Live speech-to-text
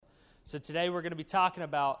So today we're going to be talking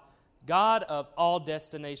about God of all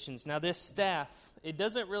destinations. Now this staff, it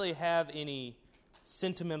doesn't really have any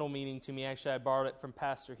sentimental meaning to me. Actually, I borrowed it from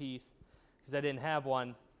Pastor Heath because I didn't have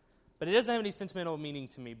one. But it doesn't have any sentimental meaning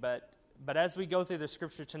to me. But as we go through the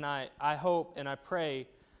scripture tonight, I hope and I pray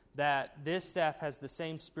that this staff has the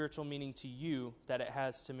same spiritual meaning to you that it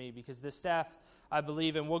has to me. Because this staff, I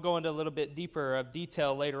believe, and we'll go into a little bit deeper of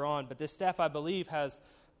detail later on, but this staff, I believe, has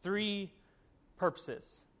 3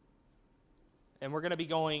 purposes. And we're going to be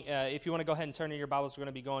going, if you want to go ahead and turn in your Bibles, we're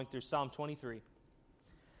going to be going through Psalm 23.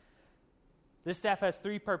 This staff has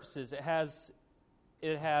 3 purposes. It has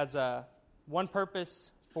one purpose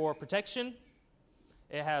for protection,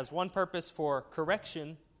 it has one purpose for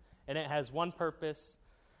correction, and it has one purpose,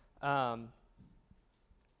 I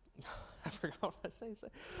forgot what I was saying.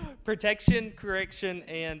 Protection, correction,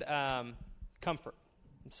 and comfort.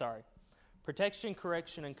 I'm sorry. Protection,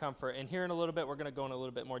 correction, and comfort. And here in a little bit, we're going to go into a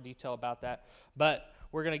little bit more detail about that. But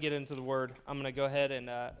we're going to get into the Word. I'm going to go ahead and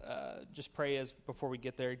just pray before we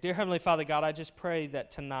get there. Dear Heavenly Father, God, I just pray that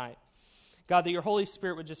tonight, God, that your Holy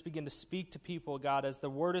Spirit would just begin to speak to people, God, as the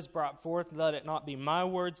Word is brought forth. Let it not be my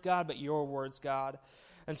words, God, but your words, God.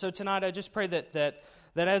 And so tonight, I just pray that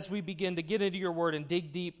as we begin to get into your Word and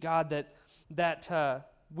dig deep, God, that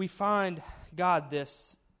we find, God,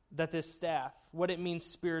 this staff, what it means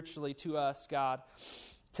spiritually to us, God,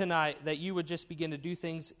 tonight, that you would just begin to do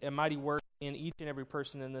things and mighty work in each and every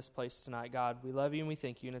person in this place tonight, God. We love you and we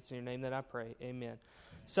thank you, and it's in your name that I pray. Amen.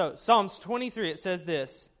 So, Psalms 23, it says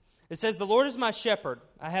this. It says, "The Lord is my shepherd.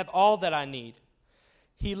 I have all that I need.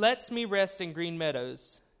 He lets me rest in green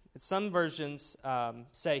meadows." Some versions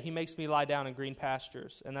say, "He makes me lie down in green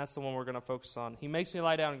pastures," and that's the one we're going to focus on. He makes me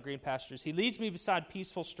lie down in green pastures. He leads me beside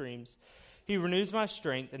peaceful streams. He renews my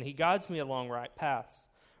strength, and he guides me along right paths,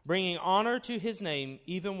 bringing honor to his name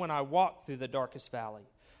even when I walk through the darkest valley.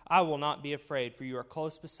 I will not be afraid, for you are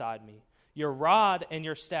close beside me. Your rod and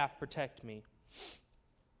your staff protect me.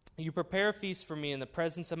 You prepare a feast for me in the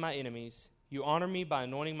presence of my enemies. You honor me by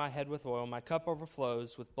anointing my head with oil. My cup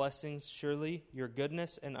overflows with blessings. Surely your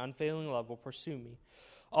goodness and unfailing love will pursue me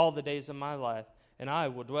all the days of my life, and I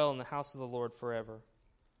will dwell in the house of the Lord forever.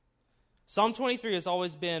 Psalm 23 has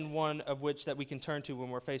always been one of which that we can turn to when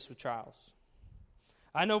we're faced with trials.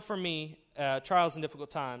 I know for me, trials and difficult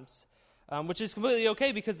times, which is completely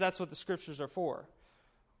okay because that's what the scriptures are for.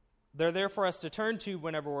 They're there for us to turn to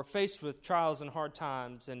whenever we're faced with trials and hard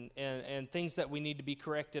times and things that we need to be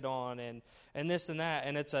corrected on and this and that.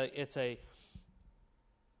 And it's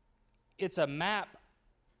a map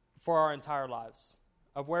for our entire lives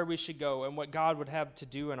of where we should go and what God would have to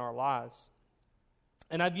do in our lives.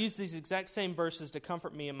 And I've used these exact same verses to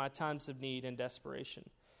comfort me in my times of need and desperation.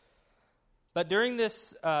 But during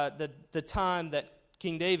this, the time that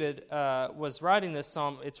King David was writing this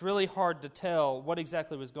psalm, it's really hard to tell what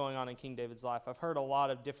exactly was going on in King David's life. I've heard a lot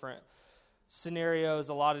of different scenarios,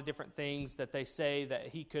 a lot of different things that they say that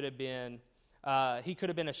he could have been a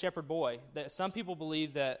shepherd boy. That some people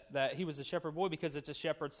believe that he was a shepherd boy because it's a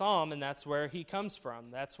shepherd psalm, and that's where he comes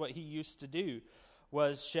from. That's what he used to do,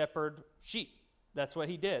 was shepherd sheep. That's what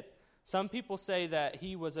he did. Some people say that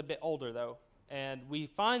he was a bit older, though, and we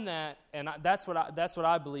find that, and that's what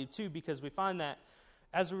I believe too, because we find that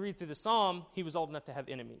as we read through the psalm, he was old enough to have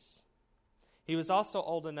enemies. He was also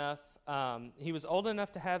old enough. He was old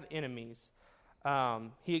enough to have enemies.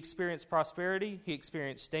 He experienced prosperity, he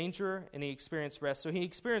experienced danger, and he experienced rest. So he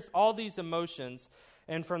experienced all these emotions.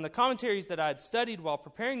 And from the commentaries that I had studied while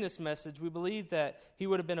preparing this message, we believe that he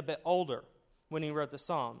would have been a bit older when he wrote the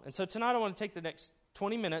psalm. And so tonight I want to take the next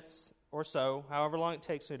 20 minutes or so, however long it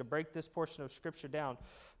takes me, to break this portion of Scripture down,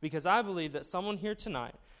 because I believe that someone here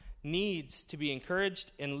tonight needs to be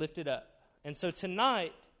encouraged and lifted up. And so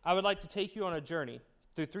tonight, I would like to take you on a journey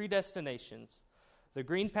through 3 destinations: the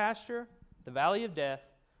green pasture, the valley of death,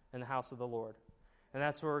 and the house of the Lord. And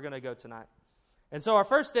that's where we're going to go tonight. And so our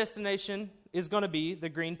first destination is going to be the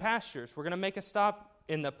green pastures. We're going to make a stop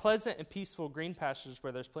in the pleasant and peaceful green pastures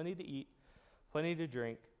where there's plenty to eat, plenty to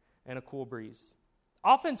drink, and a cool breeze.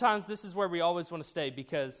 Oftentimes, this is where we always want to stay,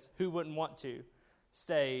 because who wouldn't want to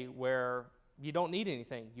stay where you don't need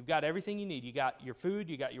anything? You've got everything you need. You got your food,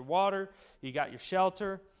 you got your water, you got your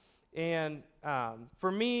shelter. And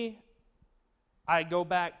for me, I go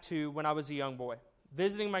back to when I was a young boy,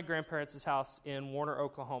 visiting my grandparents' house in Warner,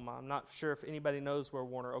 Oklahoma. I'm not sure if anybody knows where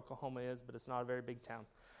Warner, Oklahoma is, but it's not a very big town.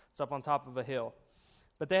 It's up on top of a hill.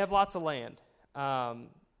 But they have lots of land.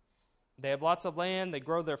 They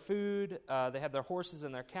grow their food, they have their horses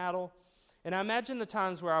and their cattle. And I imagine the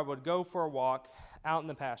times where I would go for a walk out in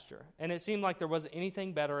the pasture, and it seemed like there wasn't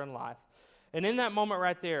anything better in life. And in that moment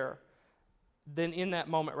right there, than in that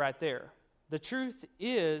moment right there. The truth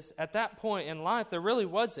is, at that point in life, there really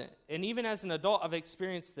wasn't. And even as an adult, I've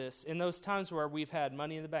experienced this in those times where we've had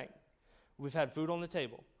money in the bank, we've had food on the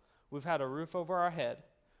table, we've had a roof over our head,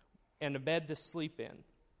 and a bed to sleep in.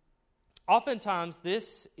 Oftentimes,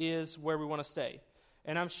 this is where we want to stay.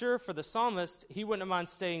 And I'm sure for the psalmist, he wouldn't mind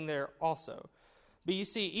staying there also. But you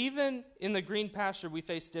see, even in the green pasture, we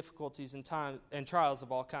face difficulties and trials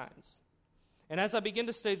of all kinds. And as I begin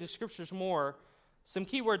to study the scriptures more, some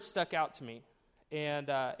key words stuck out to me. And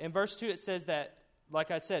in verse 2, it says that,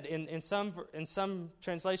 like I said, in some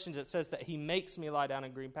translations, it says that he makes me lie down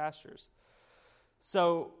in green pastures.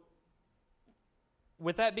 So,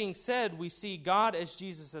 with that being said, we see God as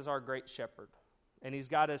Jesus as our great shepherd. And he's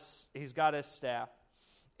got his staff.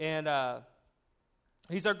 And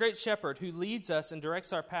he's our great shepherd who leads us and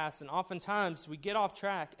directs our paths. And oftentimes, we get off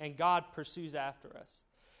track and God pursues after us.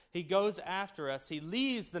 He goes after us. He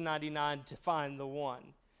leaves the 99 to find the one.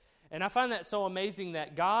 And I find that so amazing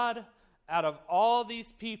that God, out of all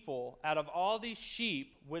these people, out of all these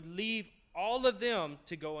sheep, would leave all of them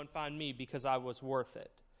to go and find me because I was worth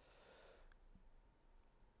it.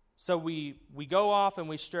 So we go off and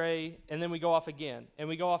we stray, and then we go off again, and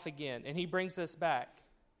we go off again, and he brings us back.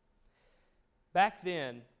 Back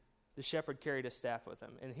then, the shepherd carried a staff with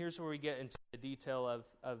him. And here's where we get into the detail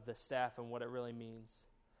of the staff and what it really means.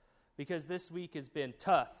 Because this week has been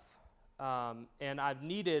tough, and I've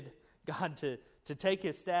needed God to take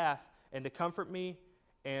his staff and to comfort me,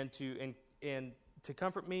 and to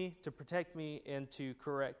comfort me, to protect me, and to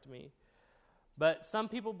correct me. But some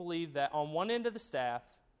people believe that on one end of the staff,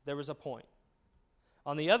 there was a point.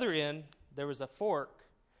 On the other end, there was a fork,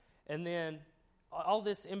 and then all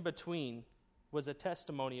this in between was a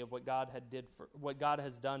testimony of what God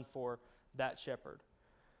has done for that shepherd.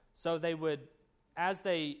 So they would, as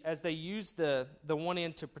they used the one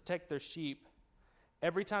end to protect their sheep,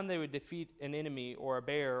 every time they would defeat an enemy or a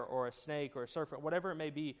bear or a snake or a serpent, whatever it may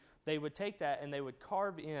be, they would take that and they would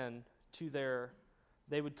carve in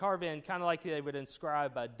kind of like they would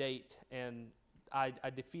inscribe a date, and I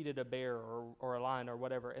defeated a bear or a lion or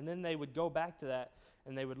whatever. And then they would go back to that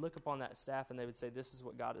and they would look upon that staff and they would say, this is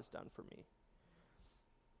what God has done for me.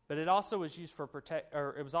 But it also was used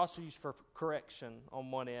it was also used for correction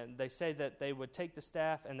on one end. They say that they would take the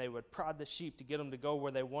staff and they would prod the sheep to get them to go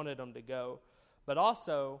where they wanted them to go. But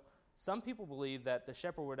also, some people believe that the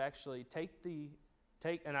shepherd would actually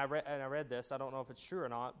and I read this, I don't know if it's true or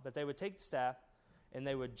not, but they would take the staff and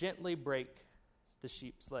they would gently break the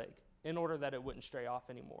sheep's leg in order that it wouldn't stray off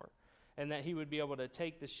anymore. And that he would be able to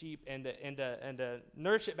take the sheep and to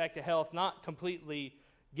nourish it back to health, not completely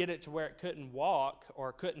get it to where it couldn't walk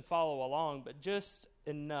or couldn't follow along, but just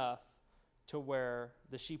enough to where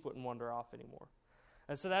the sheep wouldn't wander off anymore.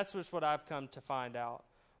 And so that's just what I've come to find out.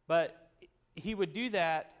 But he would do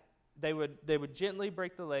that. They would gently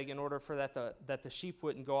break the leg in order for that the sheep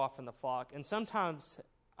wouldn't go off in the flock. And sometimes,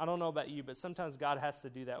 I don't know about you, but sometimes God has to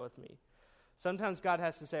do that with me. Sometimes God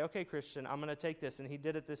has to say, okay, Christian, I'm going to take this. And he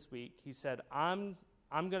did it this week. He said, I'm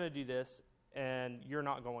going to do this, and you're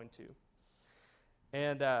not going to.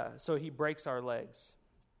 And so he breaks our legs.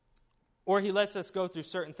 Or he lets us go through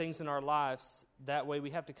certain things in our lives. That way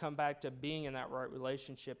we have to come back to being in that right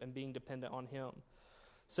relationship and being dependent on him.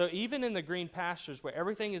 So even in the green pastures where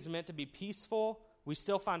everything is meant to be peaceful, we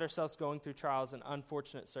still find ourselves going through trials and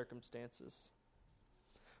unfortunate circumstances.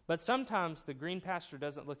 But sometimes the green pasture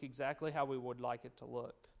doesn't look exactly how we would like it to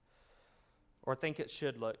look or think it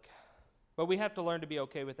should look. But we have to learn to be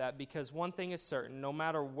okay with that, because one thing is certain: no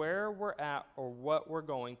matter where we're at or what we're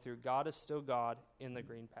going through, God is still God in the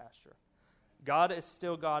green pasture. God is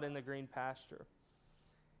still God in the green pasture.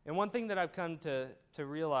 And one thing that I've come to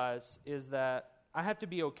realize is that I have to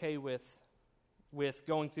be okay with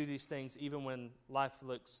going through these things even when life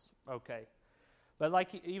looks okay. But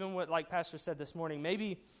like Pastor said this morning,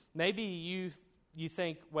 maybe you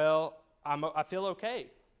think, well, I feel okay.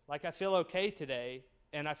 Like I feel okay today,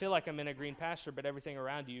 and I feel like I'm in a green pasture, but everything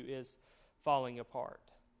around you is falling apart.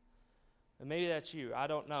 And maybe that's you. I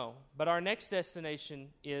don't know. But our next destination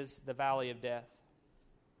is the valley of death.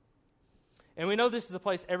 And we know this is a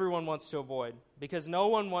place everyone wants to avoid, because no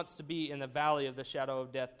one wants to be in the valley of the shadow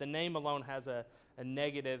of death. The name alone has a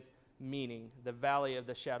negative meaning, the valley of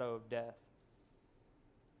the shadow of death.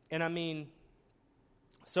 And I mean,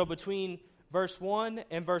 so between verse 1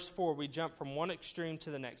 and verse 4, we jump from one extreme to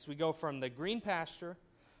the next. We go from the green pasture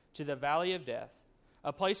to the valley of death,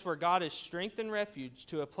 a place where God is strength and refuge,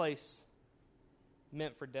 to a place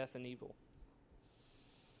meant for death and evil.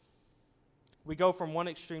 We go from one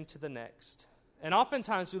extreme to the next. And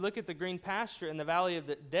oftentimes we look at the green pasture and the valley of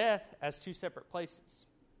the death as two separate places.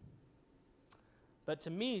 But to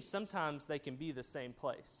me, sometimes they can be the same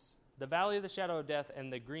place. The valley of the shadow of death and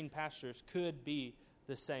the green pastures could be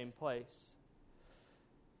the same place.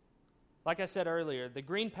 Like I said earlier, the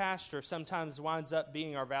green pasture sometimes winds up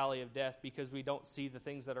being our valley of death because we don't see the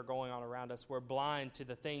things that are going on around us. We're blind to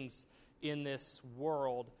the things in this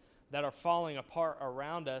world that are falling apart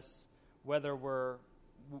around us, whether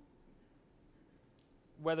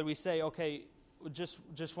we say, okay,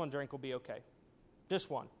 just one drink will be okay. Just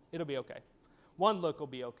one. It'll be okay. One look will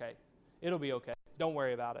be okay. It'll be okay. Don't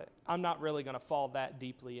worry about it. I'm not really going to fall that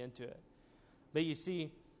deeply into it. But you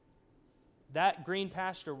see, that green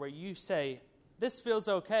pasture where you say, this feels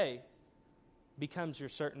okay, becomes your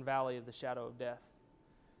certain valley of the shadow of death.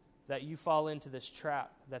 That you fall into this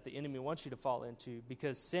trap that the enemy wants you to fall into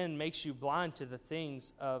because sin makes you blind to the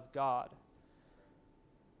things of God.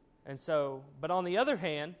 And so, but on the other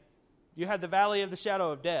hand, you have the valley of the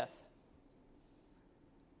shadow of death,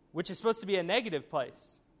 which is supposed to be a negative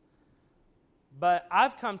place. But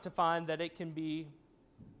I've come to find that it can be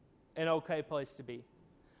an okay place to be.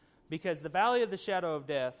 Because the valley of the shadow of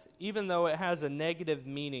death, even though it has a negative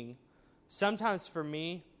meaning, sometimes for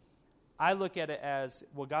me, I look at it as,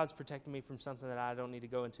 well, God's protecting me from something that I don't need to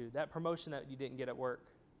go into. That promotion that you didn't get at work.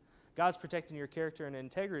 God's protecting your character and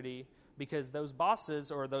integrity because those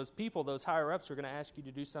bosses or those people, those higher-ups, are going to ask you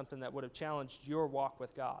to do something that would have challenged your walk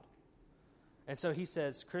with God. And so he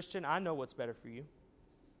says, Christian, I know what's better for you.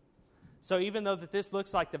 So even though that this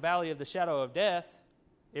looks like the valley of the shadow of death,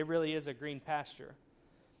 it really is a green pasture.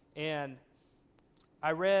 And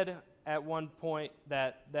I read at one point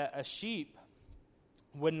that a sheep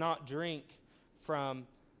would not drink from,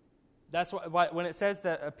 that's why when it says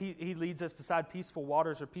that he leads us beside peaceful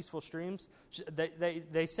waters or peaceful streams,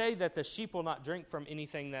 they say that the sheep will not drink from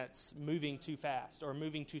anything that's moving too fast or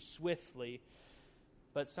moving too swiftly.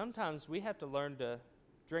 But sometimes we have to learn to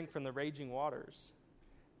drink from the raging waters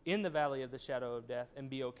in the valley of the shadow of death and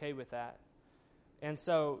be okay with that. And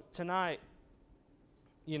so tonight,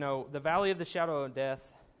 the valley of the shadow of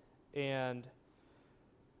death and,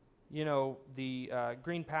 the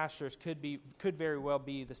green pastures could very well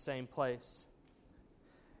be the same place.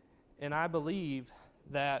 And I believe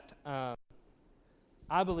that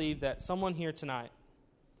someone here tonight,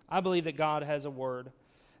 I believe that God has a word,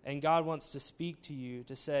 and God wants to speak to you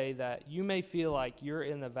to say that you may feel like you're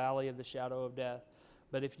in the valley of the shadow of death,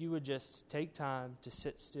 but if you would just take time to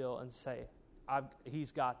sit still and say,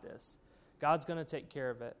 He's got this. God's going to take care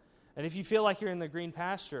of it. And if you feel like you're in the green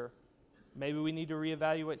pasture, maybe we need to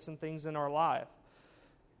reevaluate some things in our life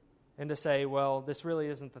and to say, well, this really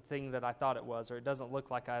isn't the thing that I thought it was, or it doesn't look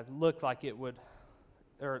like it would,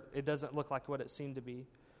 or it doesn't look like what it seemed to be.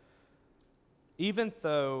 Even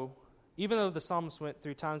though the psalmist went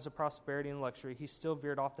through times of prosperity and luxury, he still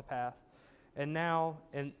veered off the path, and now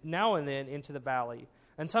and then into the valley.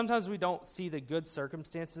 And sometimes we don't see the good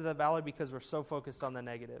circumstances of the valley because we're so focused on the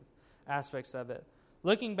negative aspects of it.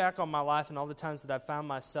 Looking back on my life and all the times that I've found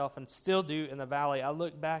myself and still do in the valley, I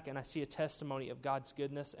look back and I see a testimony of God's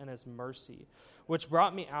goodness and His mercy, which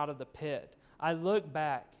brought me out of the pit. I look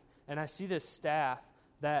back and I see this staff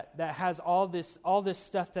that has all this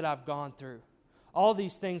stuff that I've gone through. All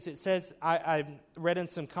these things, it says, I read in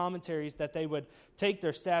some commentaries that they would take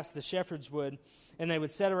their staffs, the shepherds would, and they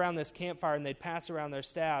would sit around this campfire and they'd pass around their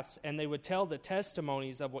staffs and they would tell the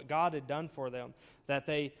testimonies of what God had done for them, that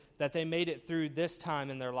they made it through this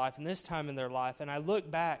time in their life and this time in their life. And I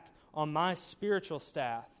look back on my spiritual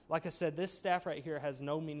staff. Like I said, this staff right here has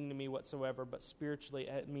no meaning to me whatsoever, but spiritually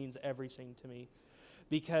it means everything to me.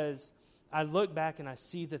 Because I look back and I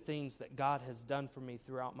see the things that God has done for me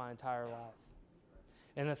throughout my entire life.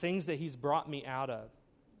 And the things that He's brought me out of.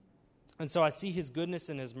 And so I see His goodness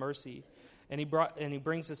and His mercy. And He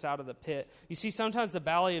brings us out of the pit. You see, sometimes the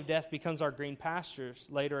valley of death becomes our green pastures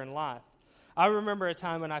later in life. I remember a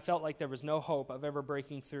time when I felt like there was no hope of ever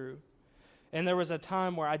breaking through. And there was a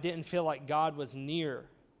time where I didn't feel like God was near.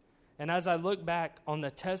 And as I look back on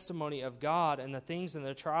the testimony of God and the things and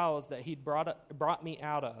the trials that He'd brought me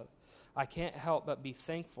out of, I can't help but be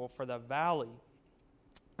thankful for the valley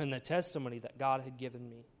and the testimony that God had given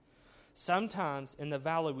me. Sometimes in the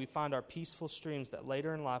valley we find our peaceful streams that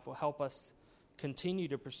later in life will help us continue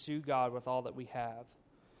to pursue God with all that we have.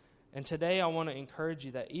 And today I want to encourage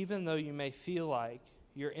you that even though you may feel like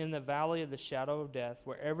you're in the valley of the shadow of death,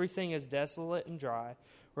 where everything is desolate and dry,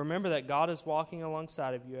 remember that God is walking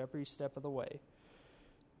alongside of you every step of the way.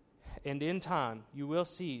 And in time, you will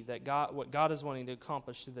see that what God is wanting to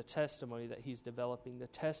accomplish through the testimony that He's developing, the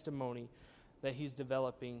testimony that He's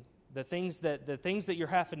developing, the things that you're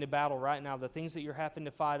having to battle right now, the things that you're having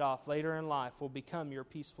to fight off later in life will become your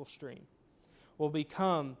peaceful stream, will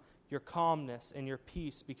become your calmness, and your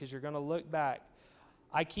peace, because you're going to look back.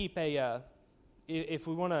 I keep if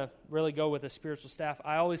we want to really go with a spiritual staff,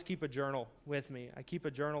 I always keep a journal with me. I keep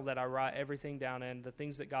a journal that I write everything down in, the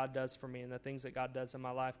things that God does for me and the things that God does in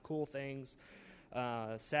my life, cool things,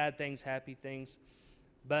 sad things, happy things.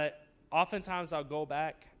 But oftentimes I'll go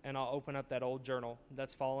back and I'll open up that old journal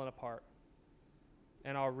that's fallen apart,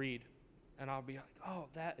 and I'll read, and I'll be like, oh,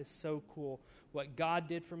 that is so cool. What God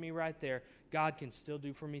did for me right there, God can still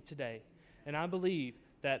do for me today. And I believe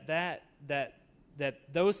that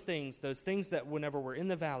those things that whenever we're in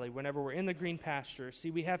the valley, whenever we're in the green pasture,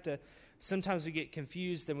 see, sometimes we get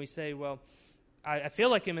confused and we say, well, I feel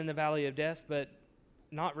like I'm in the valley of death, but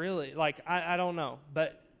not really. Like, I don't know.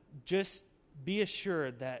 But just be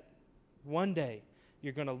assured that one day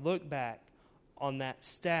you're going to look back on that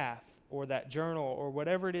staff or that journal or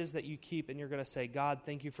whatever it is that you keep, and you're going to say, God,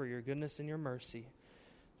 thank you for your goodness and your mercy.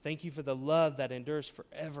 Thank you for the love that endures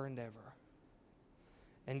forever and ever.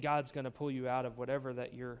 And God's going to pull you out of whatever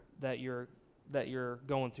that you're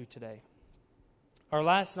going through today. Our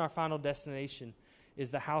last and our final destination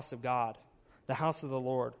is the house of God, the house of the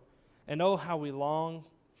Lord. And oh, how we long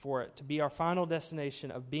for it to be our final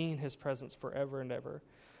destination of being in His presence forever and ever.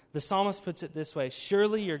 The psalmist puts it this way: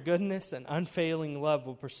 surely your goodness and unfailing love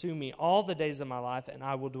will pursue me all the days of my life, and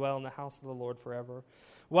I will dwell in the house of the Lord forever.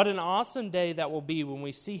 What an awesome day that will be when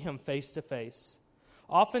we see Him face to face.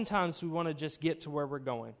 Oftentimes we want to just get to where we're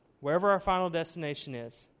going, wherever our final destination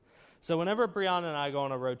is. So whenever Brianna and I go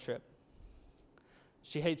on a road trip,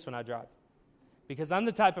 she hates when I drive, because I'm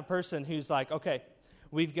the type of person who's like, okay,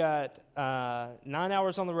 we've got 9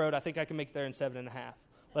 hours on the road. I think I can make it there in 7.5.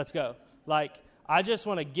 Let's go. Like, I just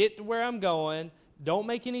want to get to where I'm going. Don't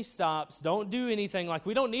make any stops. Don't do anything. Like,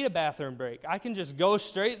 we don't need a bathroom break. I can just go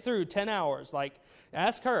straight through 10 hours. Like,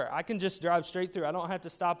 ask her. I can just drive straight through. I don't have to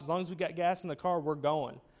stop. As long as we got gas in the car, we're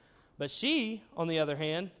going. But she, on the other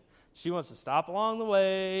hand, she wants to stop along the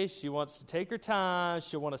way. She wants to take her time.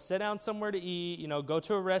 She'll want to sit down somewhere to eat, go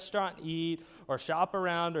to a restaurant and eat, or shop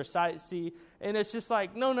around or sightsee. And it's just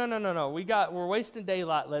like, no. We're wasting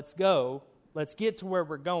daylight. Let's go. Let's get to where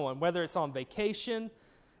we're going. Whether it's on vacation,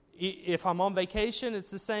 if I'm on vacation,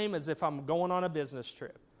 it's the same as if I'm going on a business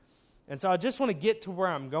trip. And so I just want to get to where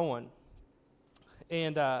I'm going.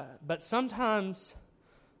 And but sometimes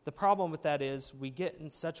the problem with that is we get in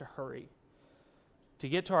such a hurry to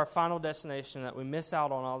get to our final destination that we miss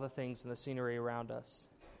out on all the things and the scenery around us.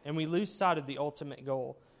 And we lose sight of the ultimate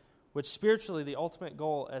goal, which spiritually the ultimate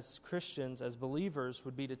goal as Christians, as believers,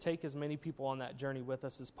 would be to take as many people on that journey with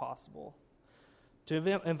us as possible.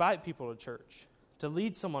 To invite people to church, to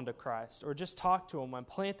lead someone to Christ, or just talk to them and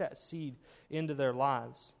plant that seed into their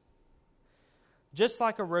lives. Just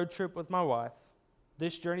like a road trip with my wife,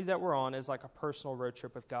 this journey that we're on is like a personal road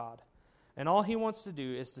trip with God. And all He wants to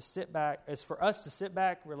do is for us to sit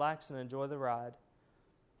back, relax, and enjoy the ride.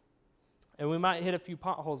 And we might hit a few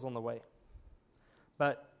potholes on the way.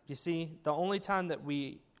 But you see, the only time that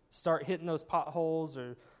we start hitting those potholes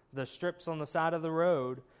or the strips on the side of the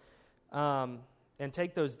road, and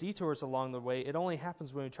take those detours along the way, it only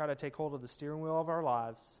happens when we try to take hold of the steering wheel of our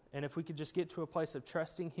lives. And if we could just get to a place of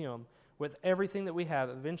trusting Him with everything that we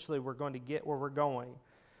have, eventually we're going to get where we're going.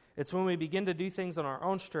 It's when we begin to do things on our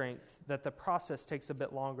own strength that the process takes a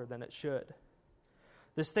bit longer than it should.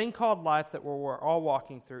 This thing called life that we're all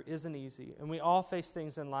walking through isn't easy, and we all face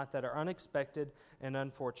things in life that are unexpected and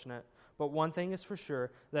unfortunate. But one thing is for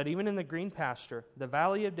sure, that even in the green pasture, the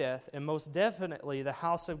valley of death, and most definitely the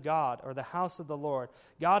house of God or the house of the Lord,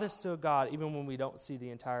 God is still God even when we don't see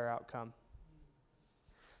the entire outcome.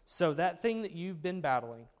 So that thing that you've been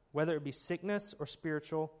battling, whether it be sickness or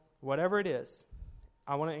spiritual, whatever it is,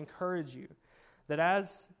 I want to encourage you that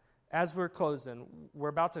as we're closing, we're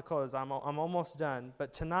about to close, I'm almost done,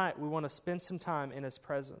 but tonight we want to spend some time in His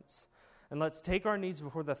presence. And let's take our knees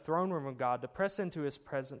before the throne room of God to press into His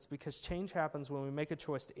presence, because change happens when we make a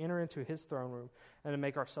choice to enter into His throne room and to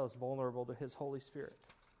make ourselves vulnerable to His Holy Spirit.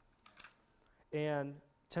 And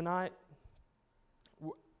tonight,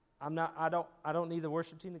 I don't need the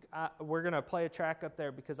worship team. We're going to play a track up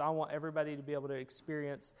there because I want everybody to be able to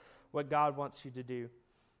experience what God wants you to do,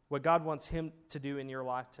 what God wants Him to do in your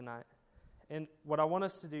life tonight. And what I want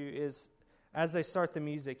us to do is, as they start the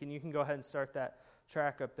music, and you can go ahead and start that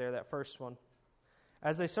track up there, that first one.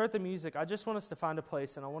 As they start the music, I just want us to find a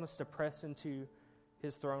place, and I want us to press into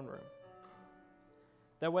His throne room.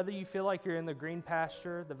 That whether you feel like you're in the green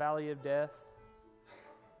pasture, the valley of death,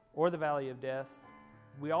 or the valley of death,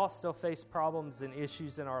 we all still face problems and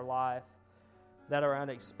issues in our life that are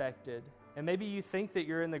unexpected. And maybe you think that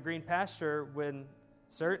you're in the green pasture when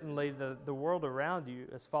certainly the world around you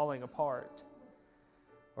is falling apart.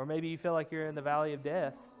 Or maybe you feel like you're in the valley of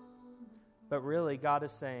death. But really, God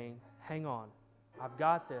is saying, hang on. I've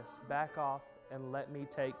got this. Back off and let me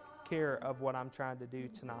take care of what I'm trying to do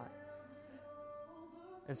tonight.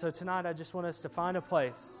 And so tonight, I just want us to find a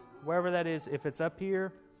place, wherever that is, if it's up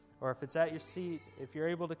here or if it's at your seat. If you're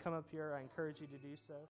able to come up here, I encourage you to do so.